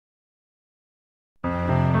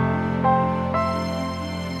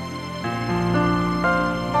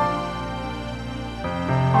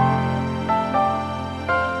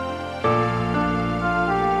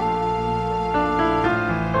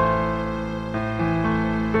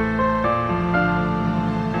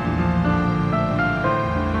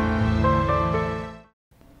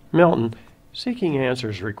Milton, seeking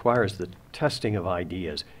answers requires the testing of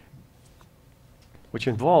ideas, which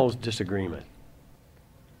involves disagreement.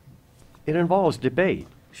 It involves debate.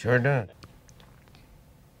 Sure does.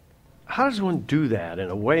 How does one do that in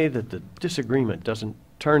a way that the disagreement doesn't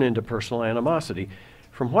turn into personal animosity?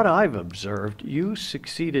 From what I've observed, you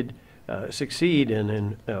succeed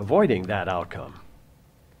in avoiding that outcome.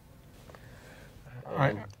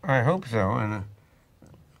 I hope so, and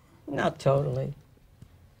Not totally.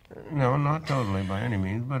 no, not totally by any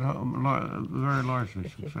means, but very largely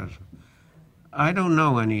successful. I don't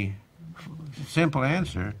know any simple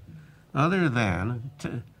answer other than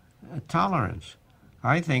tolerance.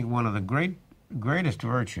 I think one of the greatest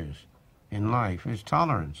virtues in life is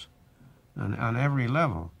tolerance on every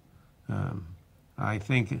level. I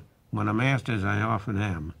think when I'm asked, as I often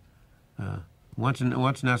am,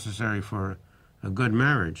 what's necessary for a good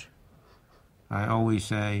marriage, I always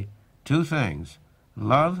say two things: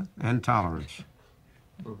 love and tolerance.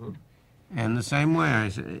 Mm-hmm. And the same way, I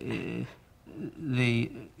say,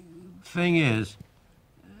 the thing is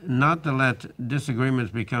not to let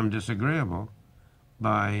disagreements become disagreeable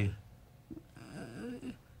by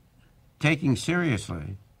taking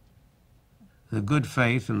seriously the good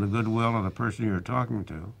faith and the goodwill of the person you're talking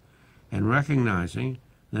to, and recognizing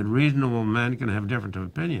that reasonable men can have different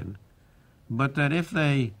opinion, but that if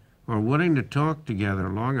they are willing to talk together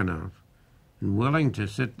long enough and willing to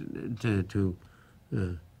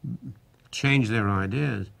change their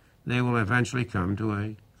ideas, they will eventually come to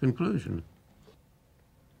a conclusion.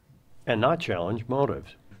 And not challenge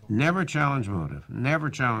motives. Never challenge motive. Never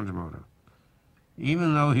challenge motive.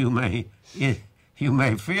 Even though you may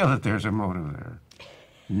feel that there's a motive there.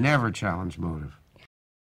 Never challenge motive.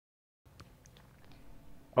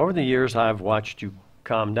 Over the years, I've watched you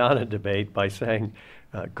calm down a debate by saying,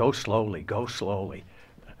 go slowly,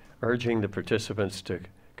 urging the participants to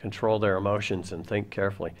control their emotions and think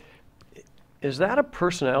carefully. Is that a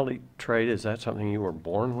personality trait? Is that something you were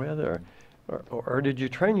born with? Or did you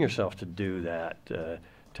train yourself to do that, to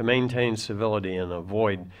maintain civility and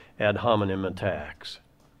avoid ad hominem attacks?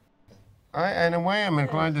 In a way, I'm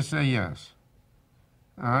inclined to say yes.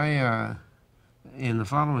 In the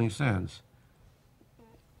following sense,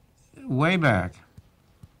 way back,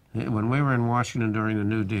 when we were in Washington during the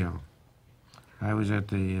New Deal, I was at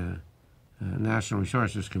the National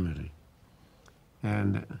Resources Committee.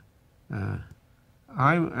 And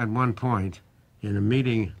I, at one point, in a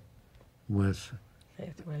meeting with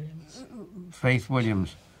Faith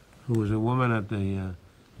Williams, who was a woman at the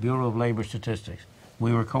Bureau of Labor Statistics,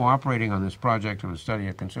 we were cooperating on this project of a study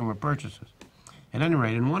of consumer purchases. At any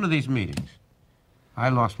rate, in one of these meetings, I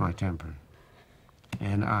lost my temper,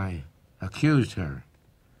 and I accused her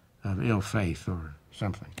of ill faith or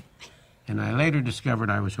something. And I later discovered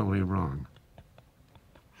I was wholly wrong.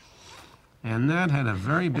 And that had a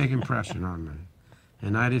very big impression on me.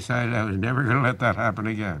 And I decided I was never going to let that happen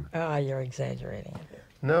again. Ah, you're exaggerating.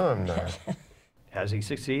 No, I'm not. Has he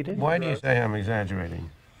succeeded? Why do you say I'm exaggerating?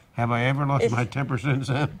 Have I ever lost my temper since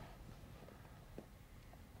then?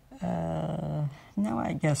 No,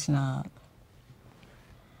 I guess not.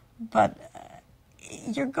 But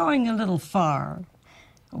you're going a little far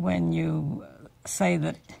when you say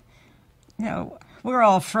that, we're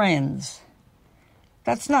all friends.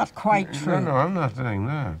 That's not quite true. No, I'm not saying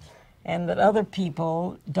that. And that other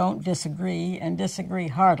people don't disagree and disagree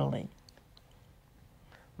heartily.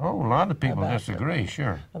 Oh, a lot of people disagree,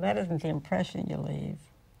 sure. Well, that isn't the impression you leave.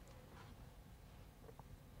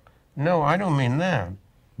 No, I don't mean that.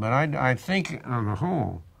 But I think, on the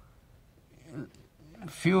whole,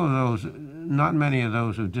 few of those, not many of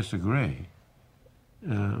those who disagree,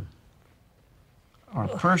 are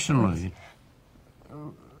personally...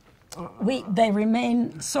 They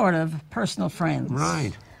remain sort of personal friends.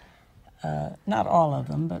 Right. Not all of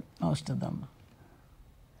them, but most of them.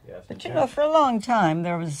 Yes, but for a long time,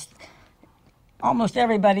 there was almost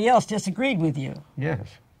everybody else disagreed with you. Yes.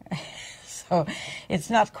 So it's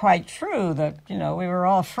not quite true that, we were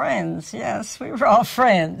all friends. Yes, we were all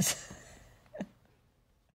friends.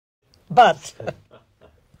 But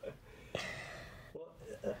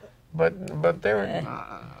there,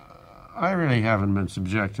 I really haven't been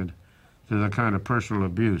subjected to the kind of personal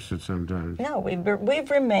abuse that sometimes... No,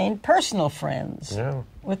 we've remained personal friends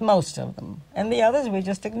with most of them. And the others we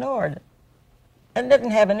just ignored and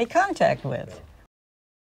didn't have any contact with.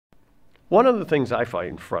 One of the things I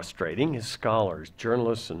find frustrating is scholars,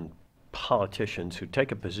 journalists, and politicians who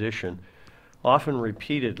take a position, often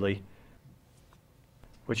repeatedly,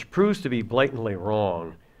 which proves to be blatantly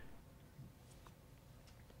wrong,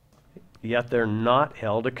 yet they're not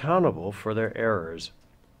held accountable for their errors.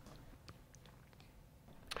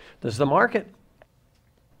 Does the market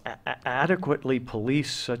adequately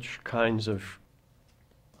police such kinds of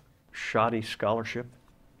shoddy scholarship?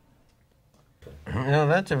 No,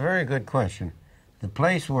 that's a very good question. The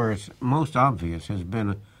place where it's most obvious has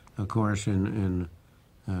been, of course, in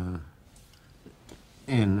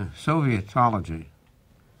Sovietology,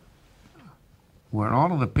 where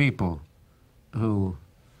all of the people who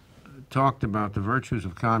talked about the virtues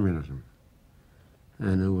of communism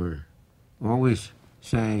and who were always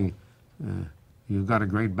saying, you've got a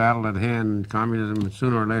great battle at hand, communism is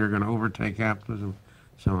sooner or later going to overtake capitalism,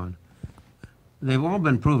 so on. They've all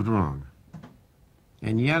been proved wrong.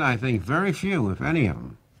 And yet I think very few, if any of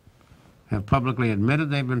them, have publicly admitted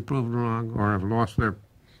they've been proved wrong or have lost their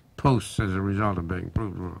posts as a result of being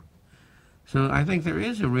proved wrong. So I think there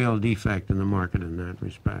is a real defect in the market in that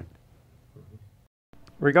respect.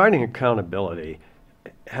 Regarding accountability,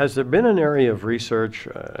 has there been an area of research,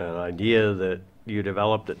 an idea that you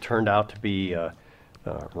developed that turned out to be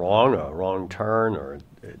wrong, a wrong turn, or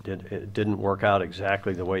it didn't work out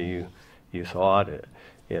exactly the way you thought?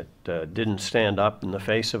 It didn't stand up in the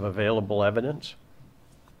face of available evidence?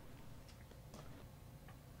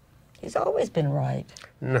 He's always been right.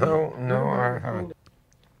 No, I haven't.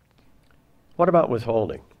 What about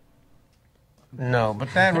withholding? No, but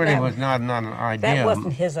that really was not an idea. That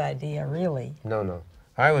wasn't his idea, really. No.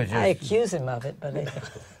 I accuse him of it, but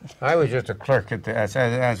I was just a clerk at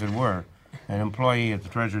as it were, an employee at the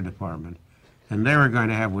Treasury Department, and they were going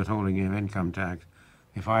to have withholding of income tax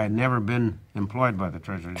if I had never been employed by the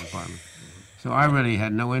Treasury Department. So I really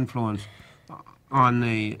had no influence on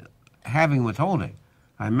the having withholding.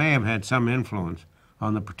 I may have had some influence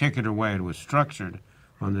on the particular way it was structured,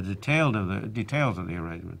 on the details of the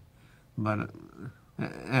arrangement. But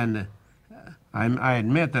I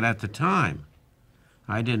admit that at the time,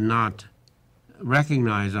 I did not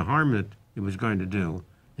recognize the harm that it was going to do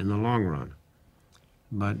in the long run.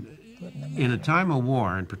 But in a time of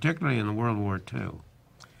war, and particularly in the World War II,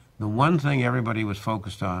 the one thing everybody was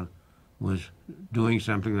focused on was doing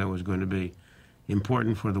something that was going to be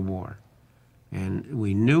important for the war. And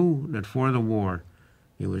we knew that for the war,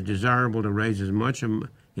 it was desirable to raise as much in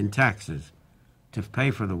taxes to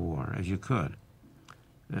pay for the war as you could.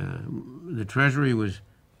 The Treasury was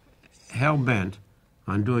hell-bent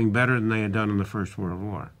on doing better than they had done in the First World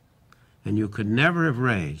War. And you could never have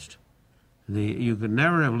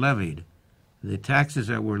levied the taxes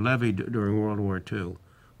that were levied during World War II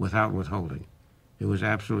without withholding. It was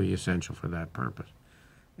absolutely essential for that purpose.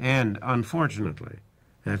 And unfortunately,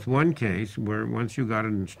 that's one case where once you got it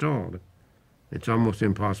installed, it's almost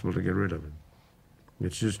impossible to get rid of it.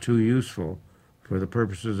 It's just too useful for the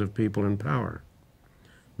purposes of people in power.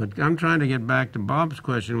 But I'm trying to get back to Bob's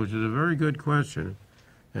question, which is a very good question,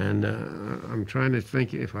 and I'm trying to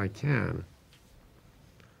think if I can.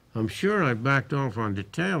 I'm sure I backed off on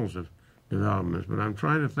details of developments, but I'm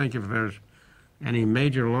trying to think if there's any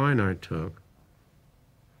major line I took.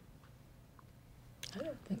 I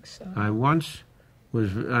don't think so. I once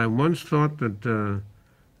thought that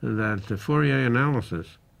the Fourier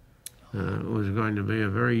analysis was going to be a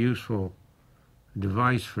very useful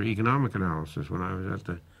device for economic analysis when I was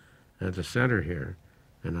at the center here,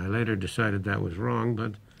 and I later decided that was wrong.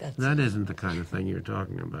 But that isn't the kind of thing you're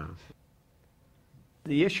talking about.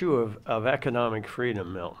 The issue of economic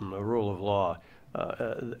freedom, Milton, the rule of law,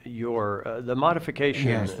 the modification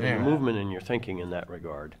and the movement in your thinking in that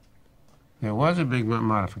regard. There was a big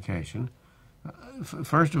modification.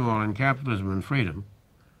 First of all, in Capitalism and Freedom,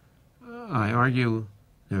 I argue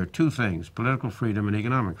there are two things, political freedom and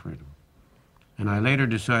economic freedom. And I later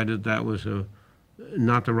decided that was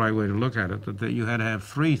not the right way to look at it, that you had to have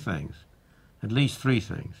three things, at least three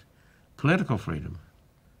things: political freedom,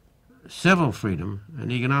 civil freedom,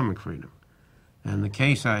 and economic freedom. And the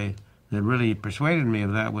case that really persuaded me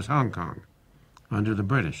of that was Hong Kong, under the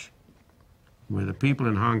British, where the people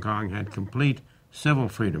in Hong Kong had complete civil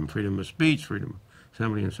freedom, freedom of speech, freedom of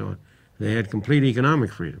assembly, and so on. They had complete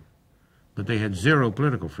economic freedom, but they had zero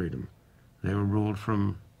political freedom. They were ruled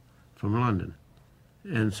from London.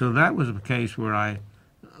 And so that was a case where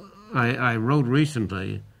I wrote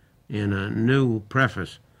recently in a new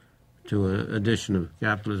preface to an edition of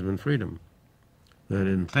Capitalism and Freedom that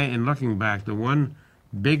in looking back, the one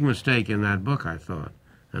big mistake in that book, I thought,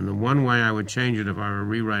 and the one way I would change it if I were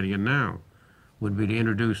rewriting it now, would be to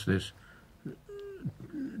introduce this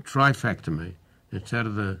trifectomy instead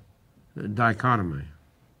of the dichotomy.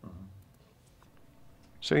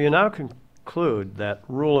 So you now conclude that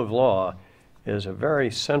rule of law is a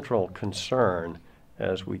very central concern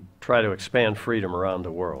as we try to expand freedom around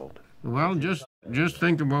the world. Well, just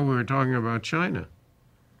think of what we were talking about China.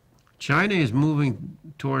 China is moving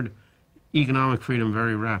toward economic freedom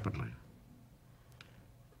very rapidly.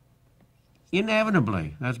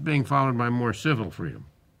 Inevitably, that's being followed by more civil freedom.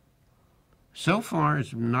 So far,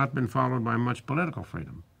 it's not been followed by much political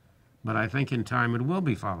freedom, but I think in time it will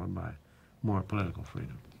be followed by more political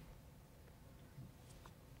freedom.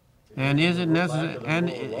 And is it necessary? And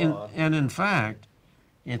in fact,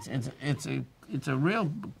 it's a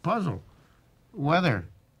real puzzle whether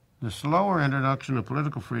the slower introduction of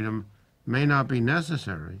political freedom may not be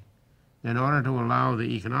necessary in order to allow the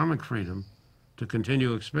economic freedom to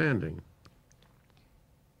continue expanding.